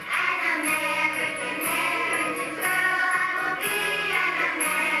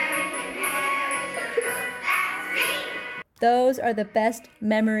Those are the best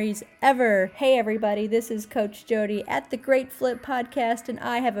memories ever. Hey everybody, this is Coach Jody at the Great Flip Podcast, and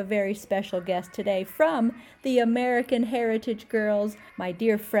I have a very special guest today from the American Heritage Girls, my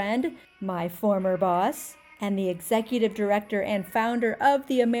dear friend, my former boss, and the executive director and founder of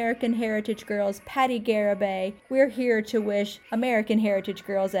the American Heritage Girls, Patti Garibay. We're here to wish American Heritage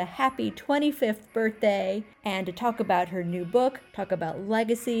Girls a happy 25th birthday and to talk about her new book, talk about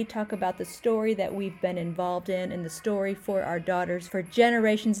legacy, talk about the story that we've been involved in and the story for our daughters for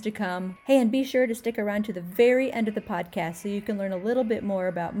generations to come. Hey, and be sure to stick around to the very end of the podcast so you can learn a little bit more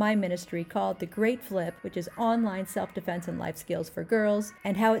about my ministry called The Great Flip, which is online self-defense and life skills for girls,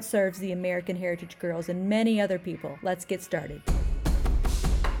 and how it serves the American Heritage Girls and many other people. Let's get started.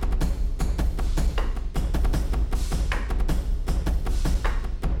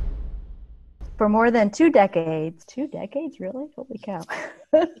 For more than 2 decades, 2 decades, really? Holy cow.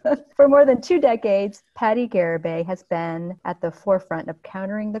 For more than 2 decades, Patti Garibay has been at the forefront of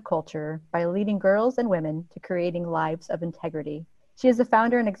countering the culture by leading girls and women to creating lives of integrity. She is the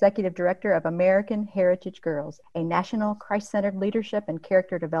founder and executive director of American Heritage Girls, a national Christ-centered leadership and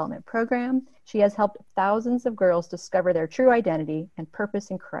character development program. She has helped thousands of girls discover their true identity and purpose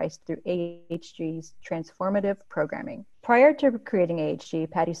in Christ through AHG's transformative programming. Prior to creating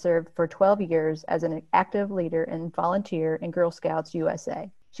AHG, Patti served for 12 years as an active leader and volunteer in Girl Scouts USA.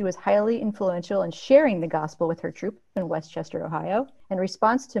 She was highly influential in sharing the gospel with her troop in Westchester, Ohio. In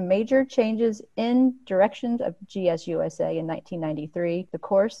response to major changes in directions of GSUSA in 1993, the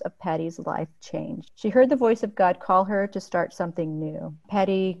course of Patti's life changed. She heard the voice of God call her to start something new.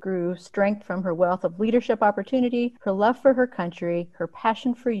 Patti grew strength from her wealth of leadership opportunity, her love for her country, her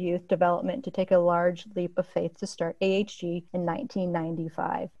passion for youth development to take a large leap of faith to start AHG in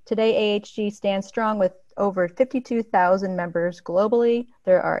 1995. Today, AHG stands strong with over 52,000 members globally.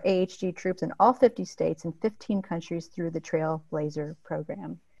 There are AHG troops in all 50 states and 15 countries through the Trailblazer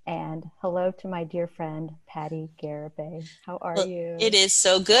program. And hello to my dear friend, Patti Garibay. How are you? It is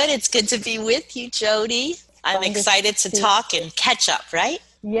so good. It's good to be with you, Jody. I'm excited to talk and catch up, right?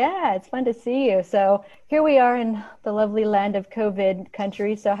 Yeah, it's fun to see you. So here we are in the lovely land of COVID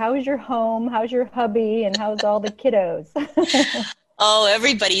country. So how's your home? How's your hubby? And how's all the kiddos? Oh,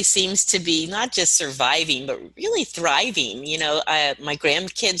 everybody seems to be not just surviving, but really thriving. You know, my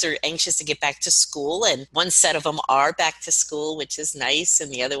grandkids are anxious to get back to school, and one set of them are back to school, which is nice,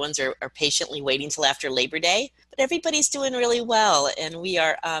 and the other ones are patiently waiting till after Labor Day. But everybody's doing really well, and we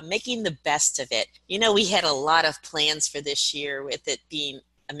are making the best of it. You know, we had a lot of plans for this year with it being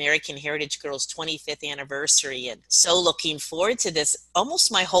American Heritage Girls' 25th anniversary, and so looking forward to this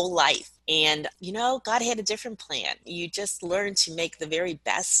almost my whole life. And, you know, God had a different plan. You just learn to make the very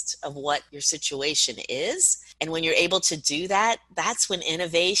best of what your situation is. And when you're able to do that, that's when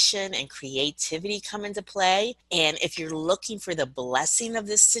innovation and creativity come into play. And if you're looking for the blessing of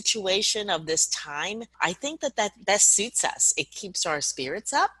this situation, of this time, I think that best suits us. It keeps our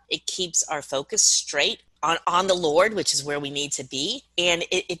spirits up. It keeps our focus straight on the Lord, which is where we need to be. And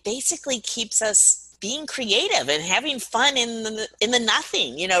it basically keeps us being creative and having fun in the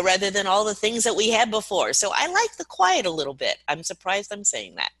nothing, you know, rather than all the things that we had before. So I like the quiet a little bit. I'm surprised I'm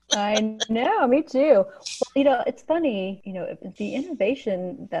saying that. I know, me too. Well, you know, it's funny, you know, the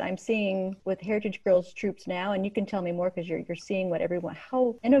innovation that I'm seeing with Heritage Girls troops now, and you can tell me more because you're seeing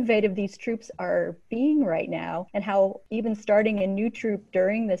how innovative these troops are being right now, and how even starting a new troop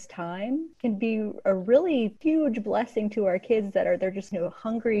during this time can be a really huge blessing to our kids they're just, you know,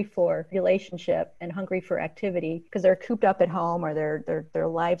 hungry for relationship and hungry for activity because they're cooped up at home or their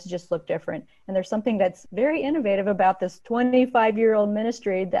lives just look different. And there's something that's very innovative about this 25-year-old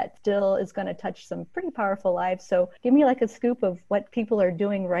ministry that still is going to touch some pretty powerful lives. So give me like a scoop of what people are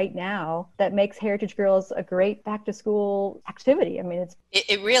doing right now that makes Heritage Girls a great back to school activity. I mean,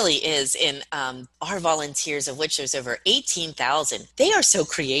 it really is. And our volunteers, of which there's over 18,000, they are so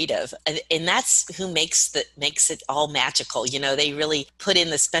creative. And that's who makes it all magical. You know, they really put in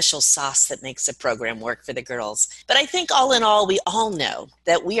the special sauce that makes the program work for the girls. But I think all in all, we all know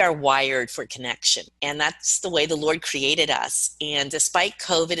that we are wired for connection. And that's the way the Lord created us. And despite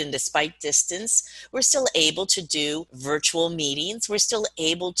COVID and despite distance, we're still able to do virtual meetings. We're still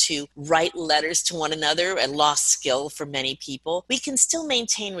able to write letters to one another, a lost skill for many people. We can still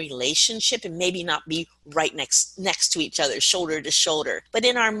maintain relationship and maybe not be right next to each other, shoulder to shoulder. But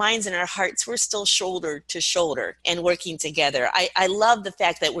in our minds and our hearts, we're still shoulder to shoulder and working together. I love the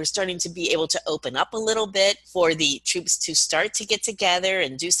fact that we're starting to be able to open up a little bit for the troops to start to get together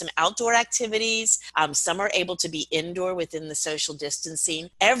and do some outdoor activities. Some are able to be indoor within the social distancing.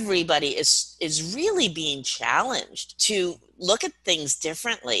 everybody is really being challenged to look at things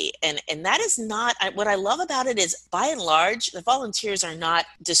differently. And that is not, what I love about it is, by and large, the volunteers are not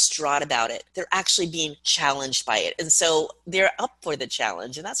distraught about it. They're actually being challenged by it. And so they're up for the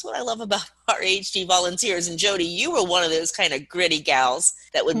challenge. And that's what I love about our HG volunteers. And Jody, you were one of those kind of gritty gals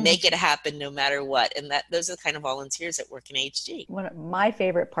that would make it happen no matter what. And those are the kind of volunteers that work in HG. One of my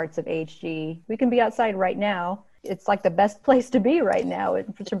favorite parts of HG, we can be outside right now. It's like the best place to be right now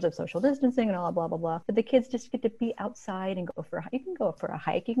in terms of social distancing and all blah, blah, blah. But the kids just get to be outside and you can go for a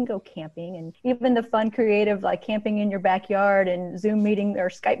hike, you can go camping, and even the fun, creative, like camping in your backyard and Zoom meeting or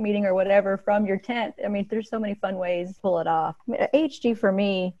Skype meeting or whatever from your tent. I mean, there's so many fun ways to pull it off. I mean, HG for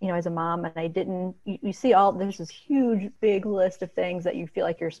me, as a mom, and you see there's this huge, big list of things that you feel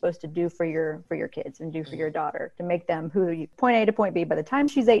like you're supposed to do for your kids and do for your daughter to make them point A to point B. By the time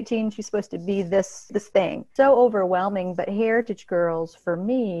she's 18, she's supposed to be this thing. So overwhelming, but Heritage Girls for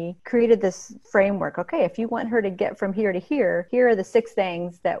me created this framework. Okay, if you want her to get from here to here are the 6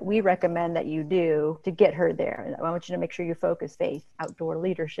 things that we recommend that you do to get her there. I want you to make sure you focus faith, outdoor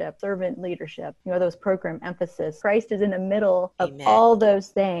leadership, servant leadership, those program emphasis. Christ is in the middle of Amen. All those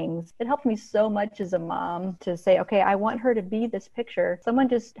things. It helped me so much as a mom to say, okay, I want her to be this picture. Someone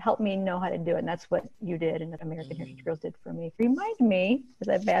just helped me know how to do it. And that's what you did and that American Heritage Girls did for me. Remind me,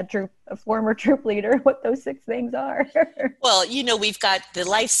 as a former troop leader, what those 6 things are. Well, we've got the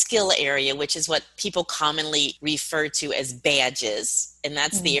life skill area, which is what people commonly refer to as badges. And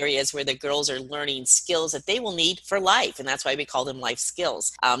that's the areas where the girls are learning skills that they will need for life. And that's why we call them life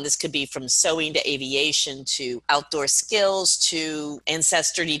skills. This could be from sewing to aviation to outdoor skills to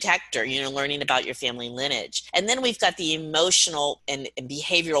ancestor detector, learning about your family lineage. And then we've got the emotional and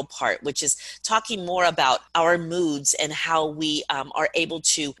behavioral part, which is talking more about our moods and how we are able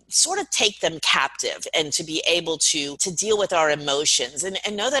to sort of take them captive and to be able to deal with our emotions and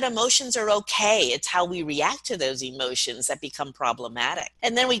know that emotions are okay. It's how we react to those emotions that become problematic.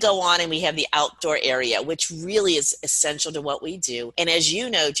 And then we go on and we have the outdoor area, which really is essential to what we do. And as you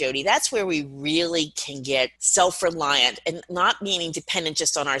know, Jody, that's where we really can get self-reliant and not meaning dependent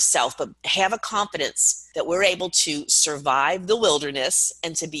just on ourselves, but have a confidence that we're able to survive the wilderness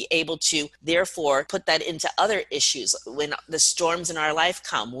and to be able to therefore put that into other issues. When the storms in our life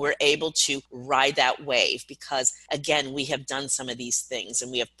come, we're able to ride that wave because, again, we have done some of these things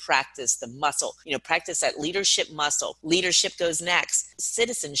and we have practiced the muscle, practice that leadership muscle. Leadership goes next,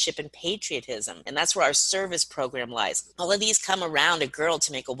 citizenship and patriotism. And that's where our service program lies. All of these come around a girl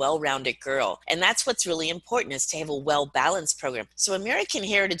to make a well-rounded girl. And that's what's really important, is to have a well-balanced program. So American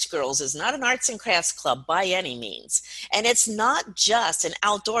Heritage Girls is not an arts and crafts club by any means. And it's not just an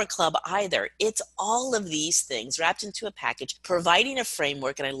outdoor club either. It's all of these things wrapped into a package, providing a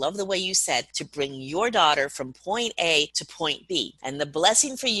framework. And I love the way you said, to bring your daughter from point A to point B. And the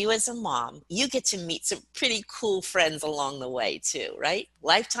blessing for you as a mom, you get to meet some pretty cool friends along the way too, right?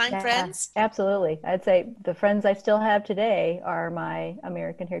 Lifetime friends? Absolutely. I'd say the friends I still have today are my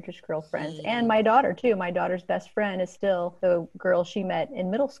American Heritage Girl friends and my daughter too. My daughter's best friend is still the girl she met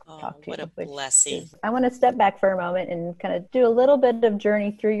in middle school. What a blessing. I want to step back for a moment and kind of do a little bit of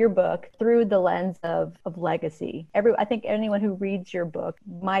journey through your book through the lens of legacy. I think anyone who reads your book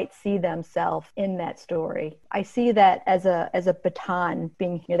might see themselves in that story. I see that as a baton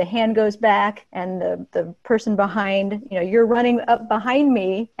being, the hand goes back and the person behind, you're running up behind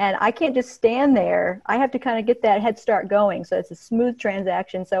me and I can't just stand there. I have to kind of get that head start going. So it's a smooth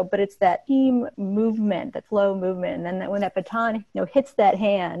transaction. But it's that team movement, that flow movement. And then when that baton, hits that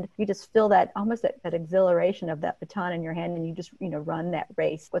hand, you just feel that almost that exhilaration of that baton in your hand and you just, run that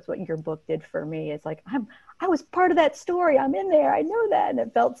race. That's what your book did for me. It's like, I was part of that story. I'm in there. I know that. And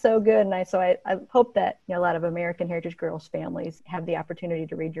it felt so good. And I hope that a lot of American Heritage Girls families have the opportunity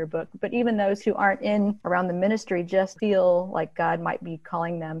to read your book. But even those who aren't in around the ministry just feel like God might be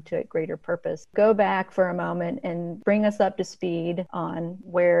calling them to a greater purpose. Go back for a moment and bring us up to speed on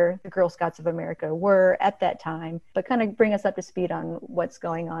where the Girl Scouts of America were at that time, but kind of bring us up to speed on what's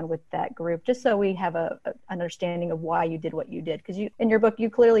going on with that group, just so we have an understanding of why you did what you did. Because in your book, you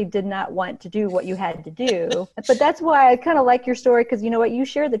clearly did not want to do what you had to do. But that's why I kind of like your story, because you know what, you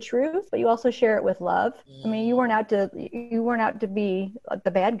share the truth, but you also share it with love. I mean, you weren't out to be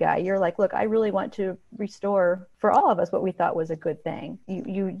the bad guy. You're like, look, I really want to restore for all of us what we thought was a good thing.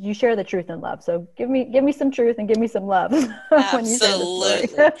 You share the truth and love. So give me some truth and give me some love. Absolutely.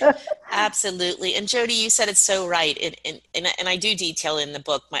 Absolutely. And Jody, you said it so right. And I do detail in the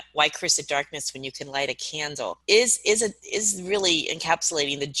book, Why Curse the Darkness When You Can Light a Candle is really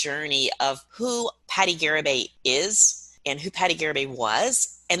encapsulating the journey of who Patti Garibay is and who Patti Garibay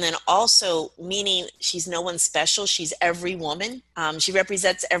was And then also meaning she's no one special. She's every woman. She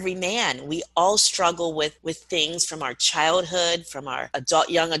represents every man. We all struggle with things from our childhood, from our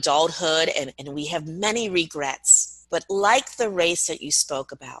young adulthood, and we have many regrets. But like the race that you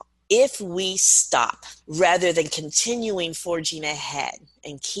spoke about, if we stop rather than continuing forging ahead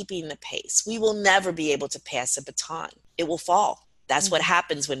and keeping the pace, we will never be able to pass a baton. It will fall. That's what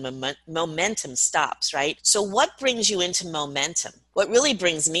happens when momentum stops, right? So what brings you into momentum? What really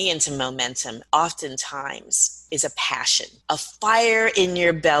brings me into momentum oftentimes is a passion, a fire in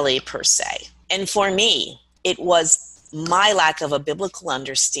your belly per se. And for me, it was my lack of a biblical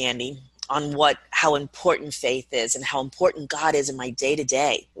understanding on how important faith is and how important God is in my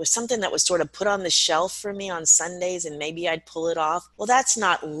day-to-day. It was something that was sort of put on the shelf for me on Sundays, and maybe I'd pull it off. Well, that's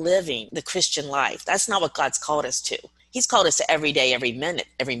not living the Christian life. That's not what God's called us to. He's called us to every day, every minute,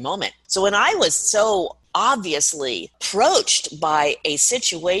 every moment. So when I was so obviously approached by a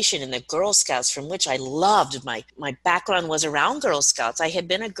situation in the Girl Scouts from which I loved, my background was around Girl Scouts. I had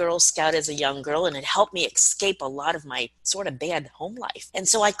been a Girl Scout as a young girl, and it helped me escape a lot of my sort of bad home life. And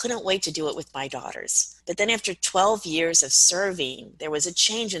so I couldn't wait to do it with my daughters. But then after 12 years of serving, there was a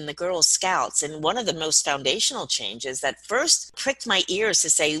change in the Girl Scouts. And one of the most foundational changes that first pricked my ears to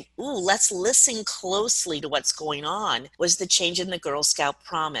say, ooh, let's listen closely to what's going on, was the change in the Girl Scout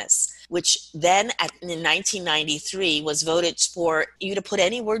promise, which then in 1993 was voted for you to put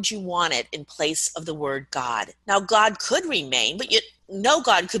any word you wanted in place of the word God. Now, God could remain, but no,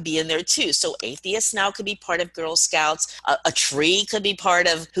 God could be in there too. So atheists now could be part of Girl Scouts. A tree could be part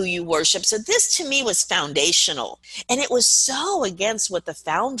of who you worship. So this to me was foundational. And it was so against what the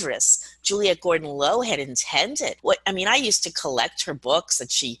foundress, Juliette Gordon-Low, had intended. I used to collect her books,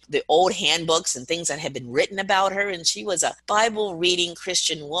 the old handbooks and things that had been written about her. And she was a Bible reading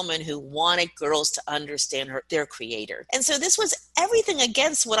Christian woman who wanted girls to understand their creator. And so this was everything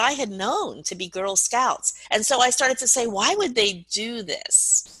against what I had known to be Girl Scouts. And so I started to say, why would they do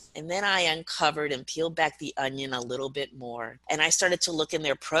this? And then I uncovered and peeled back the onion a little bit more. And I started to look in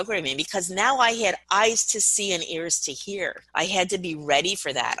their programming, because now I had eyes to see and ears to hear. I had to be ready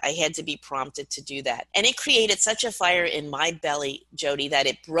for that. I had to be prompted to do that. And it created such a fire in my belly, Jody, that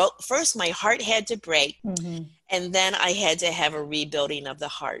it broke. First, my heart had to break. Mm-hmm. And then I had to have a rebuilding of the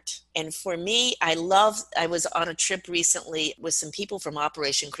heart. And for me, I was on a trip recently with some people from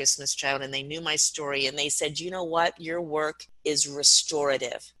Operation Christmas Child, and they knew my story. And they said, you know what? Your work is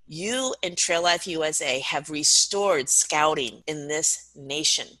restorative. You and Trail Life USA have restored scouting in this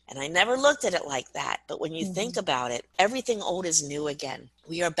nation. And I never looked at it like that. But when you think about it, everything old is new again.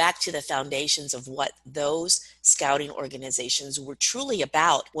 We are back to the foundations of what those scouting organizations were truly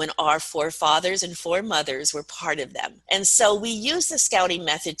about when our forefathers and foremothers were part of them. And so we use the scouting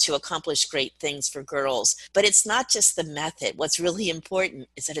method to accomplish great things for girls, but it's not just the method. What's really important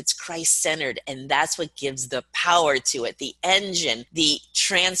is that it's Christ-centered, and that's what gives the power to it, the engine, the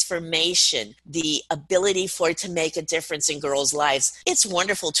transformation, the ability for it to make a difference in girls' lives. It's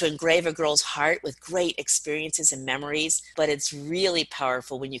wonderful to engrave a girl's heart with great experiences and memories, but it's really powerful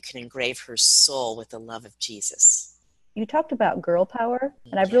when you can engrave her soul with the love of Jesus. You talked about girl power,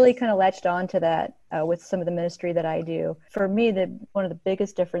 and I've really kind of latched on to that with some of the ministry that I do. For me, one of the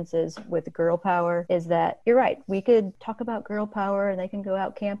biggest differences with girl power is that, you're right, we could talk about girl power and they can go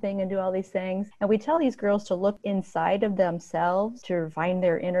out camping and do all these things. And we tell these girls to look inside of themselves to find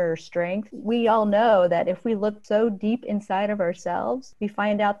their inner strength. We all know that if we look so deep inside of ourselves, we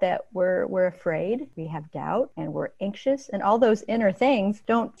find out that we're afraid, we have doubt, and we're anxious. And all those inner things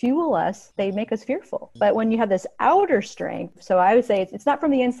don't fuel us. They make us fearful. But when you have this outer strength, so I would say it's not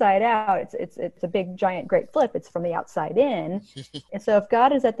from the inside out, it's a big giant great flip, it's from the outside in. And so if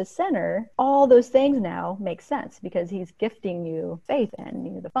God is at the center, all those things now make sense, because he's gifting you faith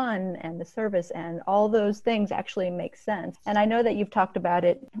and the fun and the service, and all those things actually make sense. And I know that you've talked about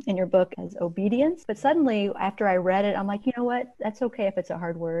it in your book as obedience, but suddenly after I read it, I'm like, you know what, that's okay if it's a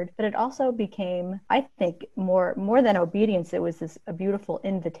hard word. But it also became, I think, more than obedience, it was a beautiful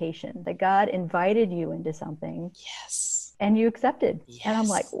invitation that God invited you into something. Yes. And you accepted. Yes. And I'm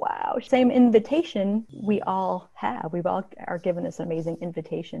like, wow, same invitation we all have. We all are given this amazing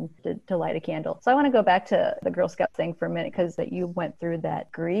invitation to light a candle. So I want to go back to the Girl Scout thing for a minute, because that you went through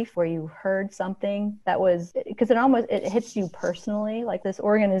that grief where you heard something that was, because it hits you personally, like this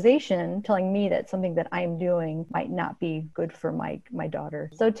organization telling me that something that I'm doing might not be good for my daughter.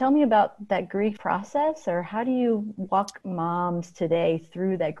 So tell me about that grief process, or how do you walk moms today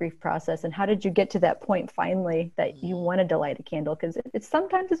through that grief process? And how did you get to that point finally that you wanted to light a candle, because it's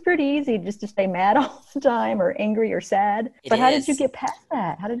sometimes it's pretty easy just to stay mad all the time or angry or sad. But how did you get past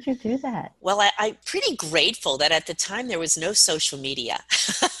that? How did you do that? Well, I'm pretty grateful that at the time there was no social media.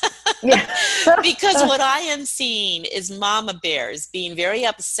 Yeah. Because what I am seeing is mama bears being very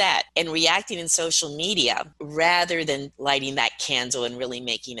upset and reacting in social media rather than lighting that candle and really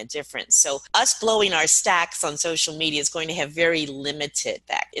making a difference. So us blowing our stacks on social media is going to have very limited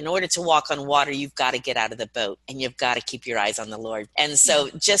effect. In order to walk on water, you've got to get out of the boat and you've got to keep your eyes on the Lord. And so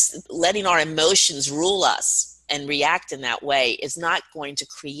just letting our emotions rule us and react in that way is not going to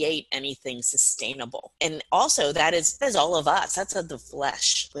create anything sustainable. And also that is all of us. That's of the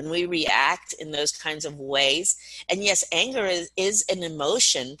flesh. When we react in those kinds of ways, and yes, anger is an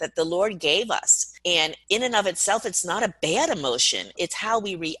emotion that the Lord gave us. And in and of itself, it's not a bad emotion. It's how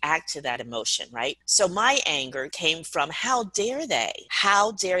we react to that emotion, right? So my anger came from how dare they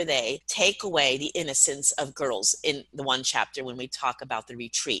take away the innocence of girls in the one chapter when we talk about the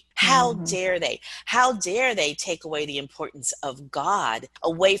retreat. How dare they take away the importance of God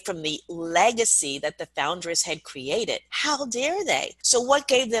away from the legacy that the foundress had created? How dare they? So what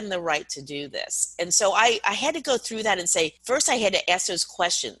gave them the right to do this? And so I had to go through that and say, first I had to ask those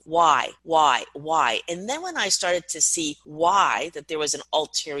questions. Why? And then when I started to see why, that there was an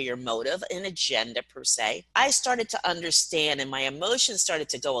ulterior motive, an agenda per se, I started to understand and my emotions started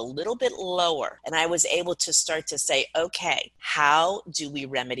to go a little bit lower. And I was able to start to say, okay, how do we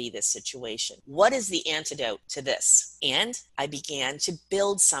remedy this situation? What is the antidote to this? And I began to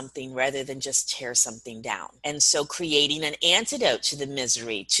build something rather than just tear something down. And so creating an antidote to the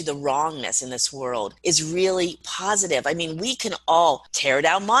misery, to the wrongness in this world is really positive. I mean, we can all tear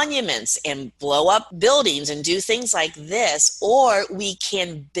down monuments and blow up buildings and do things like this, or we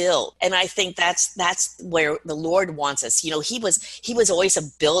can build. And I think that's where the Lord wants us. You know, he was always a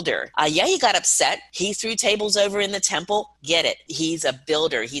builder. He got upset. He threw tables over in the temple. Get it. He's a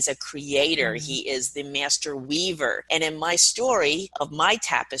builder. He's a creator. He is the master weaver. And in my story of my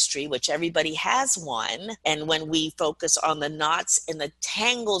tapestry, which everybody has one, and when we focus on the knots and the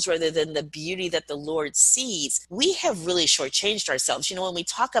tangles rather than the beauty that the Lord sees, we have really shortchanged ourselves. You know, when we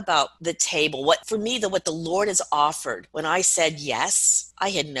talk about the table, what the Lord has offered, when I said yes, I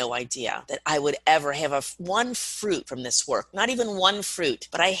had no idea that I would ever have one fruit from this work, not even one fruit,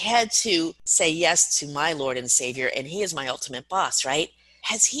 but I had to say yes to my Lord and Savior, and He is my ultimate boss, right?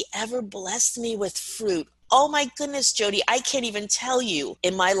 Has He ever blessed me with fruit? Oh my goodness, Jody, I can't even tell you.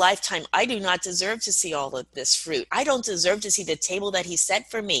 In my lifetime, I do not deserve to see all of this fruit. I don't deserve to see the table that He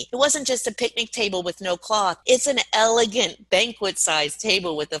set for me. It wasn't just a picnic table with no cloth. It's an elegant banquet-sized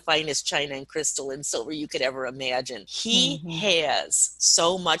table with the finest china and crystal and silver you could ever imagine. He has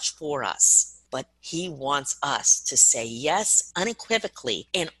so much for us. But He wants us to say yes unequivocally,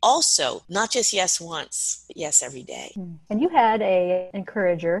 and also not just yes once, but yes every day. And you had an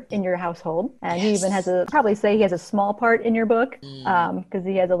encourager in your household, and he even has probably say he has a small part in your book, because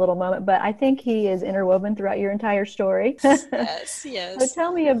he has a little moment, but I think he is interwoven throughout your entire story. Yes. So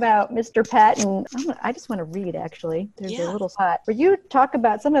tell me about Mr. Pat, and I just want to read, actually. There's a little spot where you talk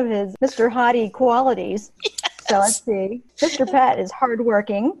about some of his Mr. Hottie qualities. So let's see. Mr. Pat is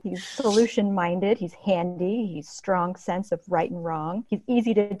hardworking. He's solution-minded. He's handy. He's strong sense of right and wrong. He's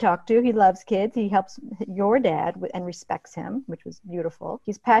easy to talk to. He loves kids. He helps your dad and respects him, which was beautiful.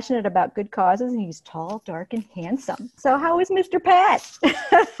 He's passionate about good causes, and he's tall, dark, and handsome. So how is Mr. Pat?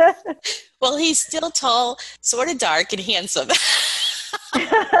 Well, he's still tall, sort of dark, and handsome.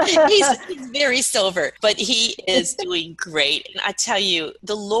 He's very silver, but he is doing great. And I tell you,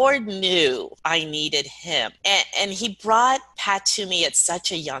 the Lord knew I needed him. And He brought Pat to me at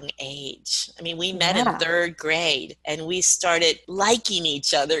such a young age. I mean, we met in 3rd grade and we started liking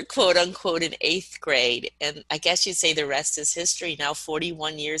each other, quote unquote, in 8th grade. And I guess you'd say the rest is history. Now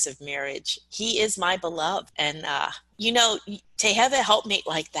 41 years of marriage. He is my beloved. And, to have a helpmate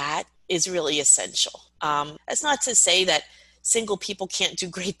like that is really essential. That's not to say that single people can't do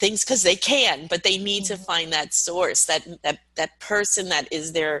great things, because they can, but they need to find that source, that person that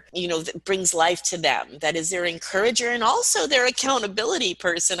is their, that brings life to them, that is their encourager and also their accountability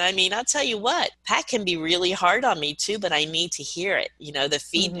person. I mean, I'll tell you what, Pat can be really hard on me too, but I need to hear it. The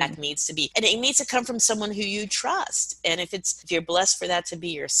feedback needs to be, and it needs to come from someone who you trust. And if you're blessed for that to be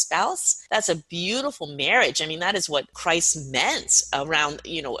your spouse, that's a beautiful marriage. I mean, that is what Christ meant around,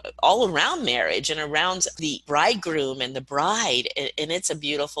 all around marriage and around the bridegroom and the bride. And it's a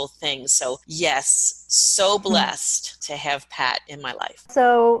beautiful thing. So yes, so blessed to have Pat in my life.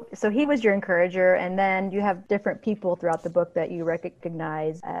 So he was your encourager, and then you have different people throughout the book that you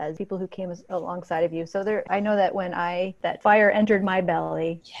recognize as people who came alongside of you. So I know that when that fire entered my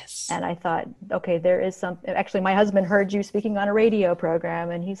belly, yes, and I thought, okay, there is something. Actually, my husband heard you speaking on a radio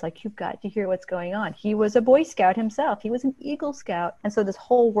program, and he's like, you've got to hear what's going on. He was a Boy Scout himself. He was an Eagle Scout. And so this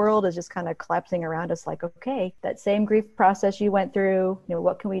whole world is just kind of collapsing around us like, okay, that same grief process you went through,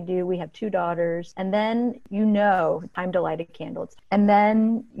 what can we do? We have 2 daughters. And then, time to light a candle. And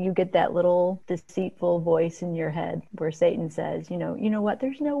then you get that little deceitful voice in your head where Satan says, you know what?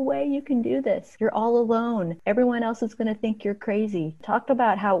 There's no way you can do this. You're all alone. Everyone else is going to think you're crazy. Talk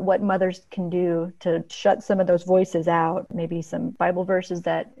about what mothers can do to shut some of those voices out. Maybe some Bible verses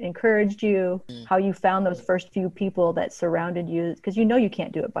that encouraged you, how you found those first few people that surrounded you, because you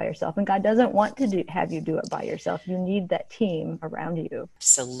can't do it by yourself. And God doesn't want to have you do it by yourself. You need that team around you.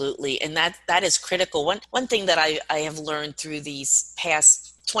 Absolutely. And that is critical. One thing that I have learned through these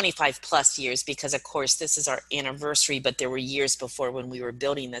past 25 plus years, because of course this is our anniversary, but there were years before when we were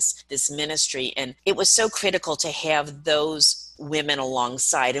building this ministry, and it was so critical to have those women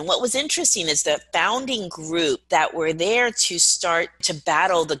alongside. And what was interesting is the founding group that were there to start to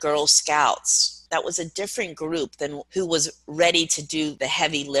battle the Girl Scouts. That was a different group than who was ready to do the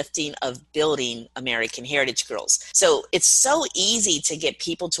heavy lifting of building American Heritage Girls. So it's so easy to get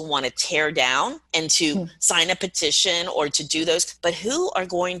people to want to tear down and to sign a petition or to do those, but who are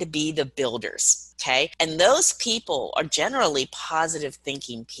going to be the builders? Okay. And those people are generally positive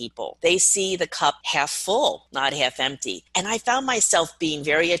thinking people. They see the cup half full, not half empty. And I found myself being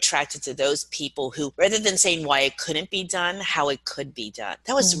very attracted to those people who, rather than saying why it couldn't be done, how it could be done.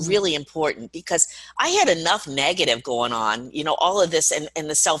 That was really important, because I had enough negative going on, all of this and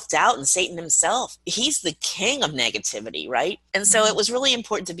the self-doubt, and Satan himself. He's the king of negativity, right? And so it was really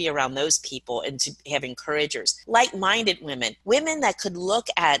important to be around those people and to have encouragers, like-minded women that could look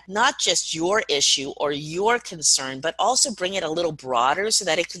at not just your issue or your concern, but also bring it a little broader so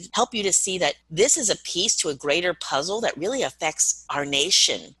that it could help you to see that this is a piece to a greater puzzle that really affects our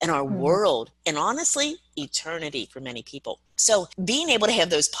nation and our world, and honestly, eternity for many people. So being able to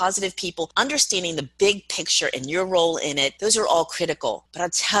have those positive people, understanding the big picture and your role in it, those are all critical. But I'll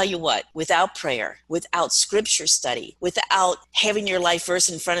tell you what, without prayer, without scripture study, without having your life verse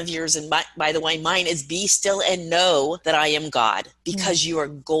in front of yours, and by the way, mine is be still and know that I am God, because you are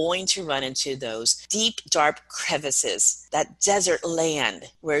going to run into those deep, dark crevices, that desert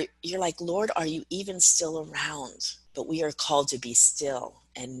land where you're like, Lord, are you even still around? But we are called to be still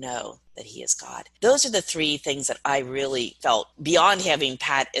and know that he is God. Those are the 3 things that I really felt, beyond having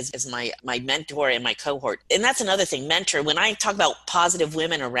Pat as my mentor and my cohort. And that's another thing, mentor. When I talk about positive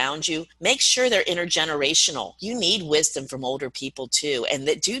women around you, make sure they're intergenerational. You need wisdom from older people too. And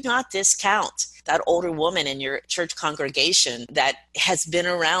that do not discount that older woman in your church congregation that has been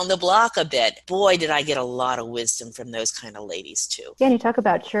around the block a bit. Boy, did I get a lot of wisdom from those kind of ladies too. Yeah, and you talk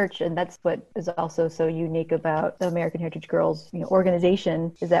about church, and that's what is also so unique about the American Heritage Girls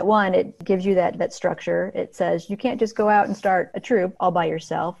organization, is that one, it gives you that structure. It says you can't just go out and start a troop all by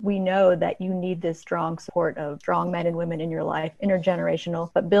yourself. We know that you need this strong support of strong men and women in your life,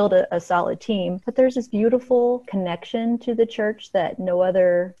 intergenerational, but build a solid team. But there's this beautiful connection to the church that no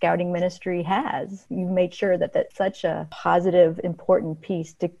other scouting ministry has. You've made sure that that's such a positive, important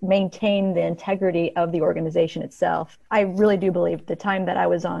piece to maintain the integrity of the organization itself. I really do believe the time that I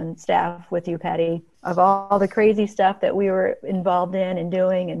was on staff with you, Patti, of all the crazy stuff that we were involved in and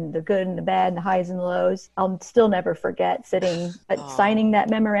doing, and the good and the bad and the highs and the lows, I'll still never forget sitting, signing that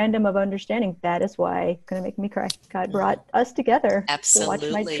memorandum of understanding. That is why, going to make me cry. God brought us together to watch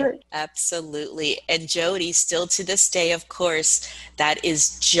my church. Absolutely. And Jody, still to this day, of course, that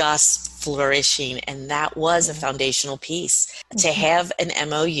is just flourishing. And that was a foundational piece. To have an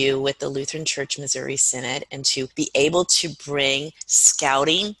MOU with the Lutheran Church Missouri Synod and to be able to bring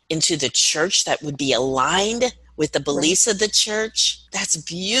scouting into the church that would be aligned with the beliefs of the church, that's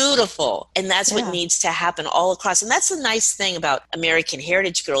beautiful. And that's what needs to happen all across. And that's the nice thing about American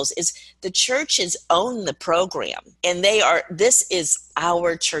Heritage Girls is the churches own the program. And this is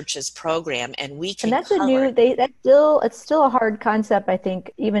our church's program, and we can it's still a hard concept, I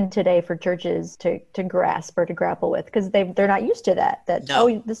think, even today for churches to grasp or to grapple with, because they're not used to that.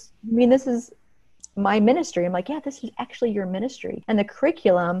 This is my ministry. I'm like, yeah, this is actually your ministry. And the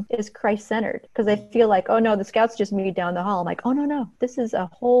curriculum is Christ-centered, because I feel like, oh no, the scouts just meet down the hall. I'm like, oh no, this is a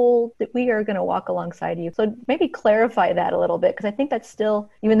whole, that we are going to walk alongside you. So maybe clarify that a little bit, because I think that's still,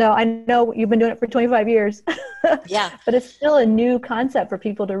 even though I know you've been doing it for 25 years, yeah, but it's still a new concept for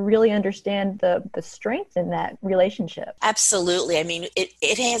people to really understand the strength in that relationship. Absolutely. I mean,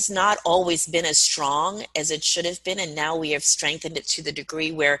 it has not always been as strong as it should have been. And now we have strengthened it to the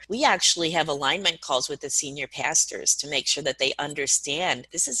degree where we actually have alignment calls with the senior pastors to make sure that they understand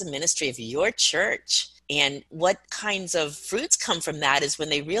this is a ministry of your church. And what kinds of fruits come from that is when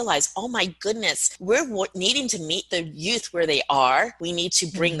they realize, oh my goodness, we're needing to meet the youth where they are. We need to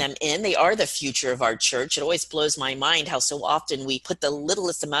bring them in. They are the future of our church. It always blows my mind how so often we put the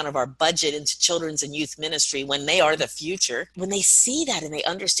littlest amount of our budget into children's and youth ministry when they are the future. When they see that and they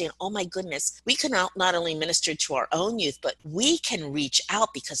understand, oh my goodness, we can not only minister to our own youth, but we can reach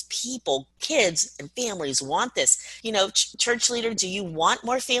out because people, kids and families want this. You know, church leader, do you want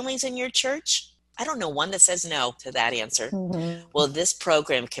more families in your church? I don't know one that says no to that answer. Well, this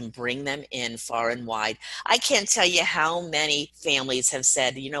program can bring them in far and wide. I can't tell you how many families have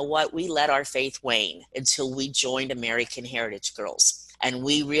said, you know what, we let our faith wane until we joined American Heritage Girls. And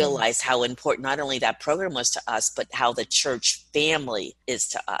we realized how important not only that program was to us, but how the church family is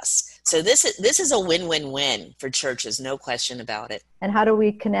to us. So this is a win-win-win for churches, no question about it. And how do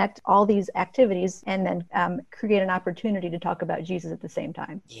we connect all these activities and then create an opportunity to talk about Jesus at the same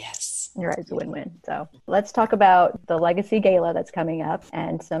time? Yes. You're right, it's a win-win. So let's talk about the Legacy Gala that's coming up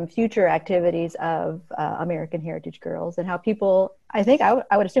and some future activities of American Heritage Girls, and how people, I think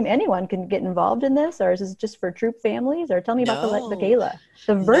I would assume anyone can get involved in this, or is this just for troop families? Or tell me about the gala,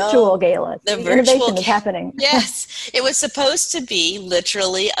 the virtual gala. The innovation is happening. Yes, it was supposed to be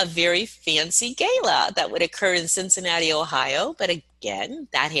literally a very fancy gala that would occur in Cincinnati, Ohio, but again,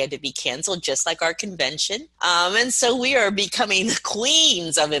 that had to be canceled, just like our convention. And so we are becoming the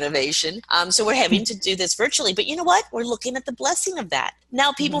queens of innovation. So we're having to do this virtually. But you know what? We're looking at the blessing of that.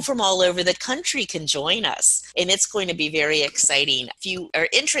 Now people from all over the country can join us, and it's going to be very exciting. If you are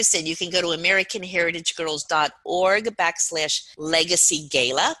interested, you can go to AmericanHeritageGirls.org/Legacy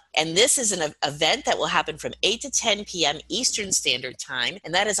Gala. And this is an event that will happen from 8 to 10 p.m. Eastern Standard Time,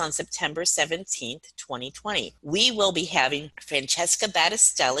 and that is on September 17th, 2020. We will be having Francesca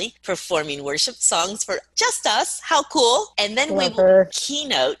Battistelli performing worship songs for just us. How cool. And then we will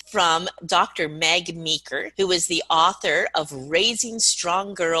keynote from Dr. Meg Meeker, who is the author of Raising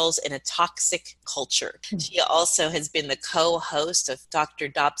Strong Girls in a Toxic Culture. She also has been the co-host of Dr.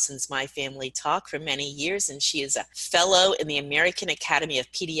 Dobson's My Family Talk for many years, and she is a fellow in the American Academy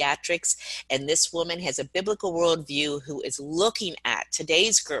of Pediatrics. And this woman has a biblical worldview who is looking at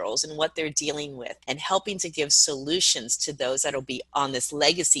today's girls and what they're dealing with and helping to give solutions to those that will be on this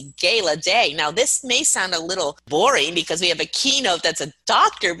Legacy Gala Day. Now, this may sound a little boring because we have a keynote that's a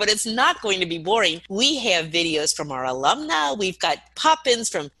doctor, but it's not going to be boring. We have videos from our alumni. We've got pop-ins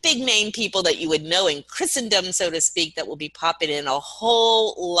from big name people that you would know in Christendom, so to speak, that will be popping in. A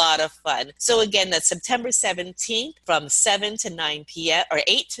whole lot of fun. So again, that's September 17th from 7 to 9 p.m. or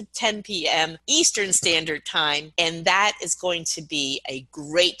 8 to 10 p.m. Eastern Standard Time. And that is going to be a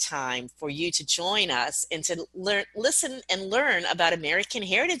great time for you to join us and to listen and learn about American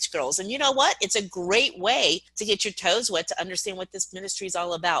Heritage Girls. And you know what? It's a great way to get your toes wet to understand what this ministry is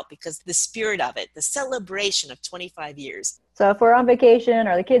all about, because the spirit of it, the celebration of 25 years. So if we're on vacation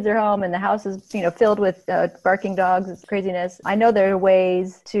or the kids are home and the house is, filled with barking dogs, it's craziness. I know there are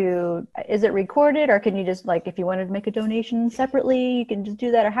ways to, is it recorded, or can you just, like, if you wanted to make a donation separately, you can just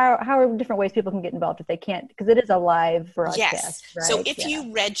do that? Or how are different ways people can get involved if they can't, because it is a live broadcast. Yes. Right? So if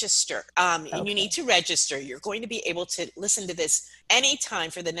you register, and you need to register, you're going to be able to listen to this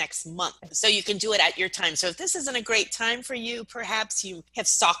anytime for the next month. So you can do it at your time. So if this isn't a great time for you, perhaps you have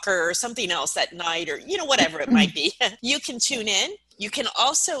soccer or something else at night, or, whatever it might be, you can tune in. You can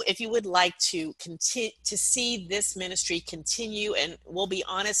also, if you would like to continue to see this ministry continue, and we'll be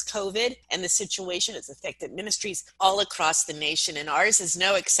honest, COVID and the situation has affected ministries all across the nation, and ours is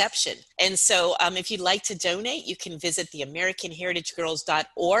no exception. And so if you'd like to donate, you can visit the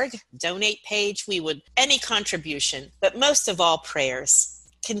AmericanHeritageGirls.org donate page. We would, any contribution, but most of all, prayers.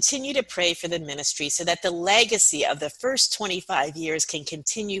 Continue to pray for the ministry so that the legacy of the first 25 years can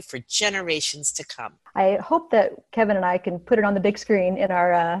continue for generations to come. I hope that Kevin and I can put it on the big screen in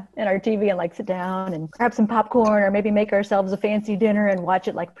our TV and sit down and grab some popcorn, or maybe make ourselves a fancy dinner and watch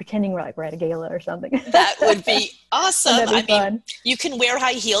it pretending we're at a gala or something. That would be awesome. That'd be fun. You can wear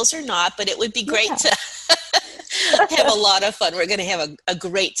high heels or not, but it would be great to have a lot of fun. We're going to have a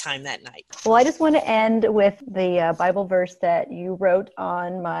great time that night. Well, I just want to end with the Bible verse that you wrote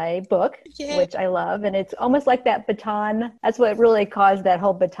on my book, which I love. And it's almost like that baton. That's what really caused that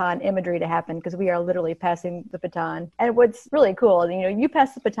whole baton imagery to happen, because we are literally passing the baton. And what's really cool, you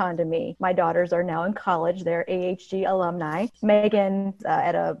pass the baton to me. My daughters are now in college. They're AHG alumni. Megan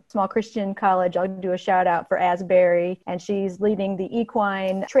at a small Christian college. I'll do a shout out for Asbury. And she's leading the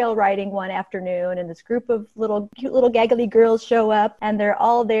equine trail riding one afternoon. And this group of cute little gaggly girls show up, and they're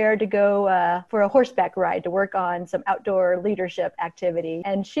all there to go for a horseback ride to work on some outdoor leadership activity.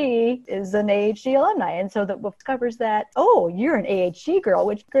 And she is an AHG alumni. And so that covers that, oh, you're an AHG girl,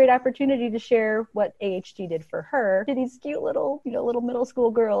 which great opportunity to share what AHG did for her to these cute little middle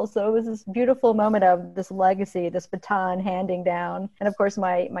school girls. So it was this beautiful moment of this legacy, this baton handing down. And of course,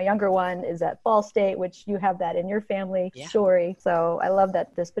 my younger one is at Ball State, which you have that in your family story. So I love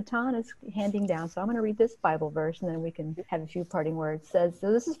that this baton is handing down. So I'm going to read this Bible verse, and then we can have a few parting words. It says,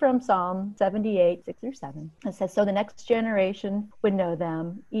 so this is from Psalm 78, 6-7. It says, so the next generation would know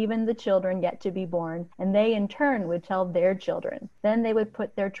them, even the children yet to be born, and they in turn would tell their children. Then they would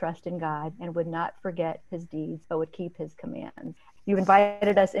put their trust in God and would not forget his deeds, but would keep his commands. You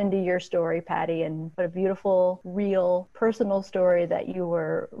invited us into your story, Patti, and what a beautiful, real, personal story that you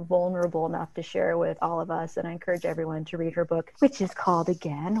were vulnerable enough to share with all of us. And I encourage everyone to read her book, which is called,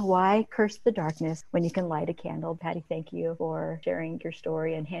 again, Why Curse the Darkness When You Can Light a Candle. Patti, thank you for sharing your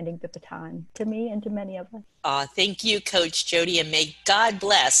story and handing the baton to me and to many of us. Thank you, Coach Jody, and may God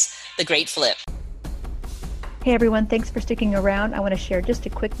bless the Great Flip. Hey everyone, thanks for sticking around. I want to share just a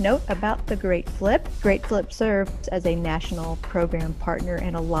quick note about the Great Flip. Great Flip serves as a national program partner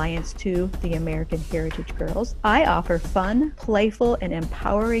and alliance to the American Heritage Girls. I offer fun, playful, and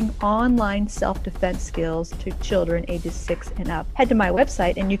empowering online self-defense skills to children ages 6 and up. Head to my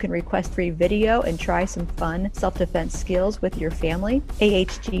website and you can request free video and try some fun self-defense skills with your family.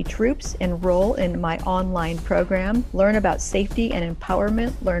 AHG troops enroll in my online program, learn about safety and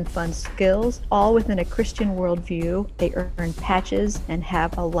empowerment, learn fun skills, all within a Christian worldview. They earn patches and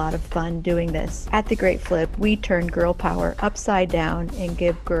have a lot of fun doing this. At the Great Flip, we turn girl power upside down and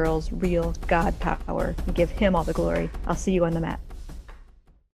give girls real God power and give him all the glory. I'll see you on the mat.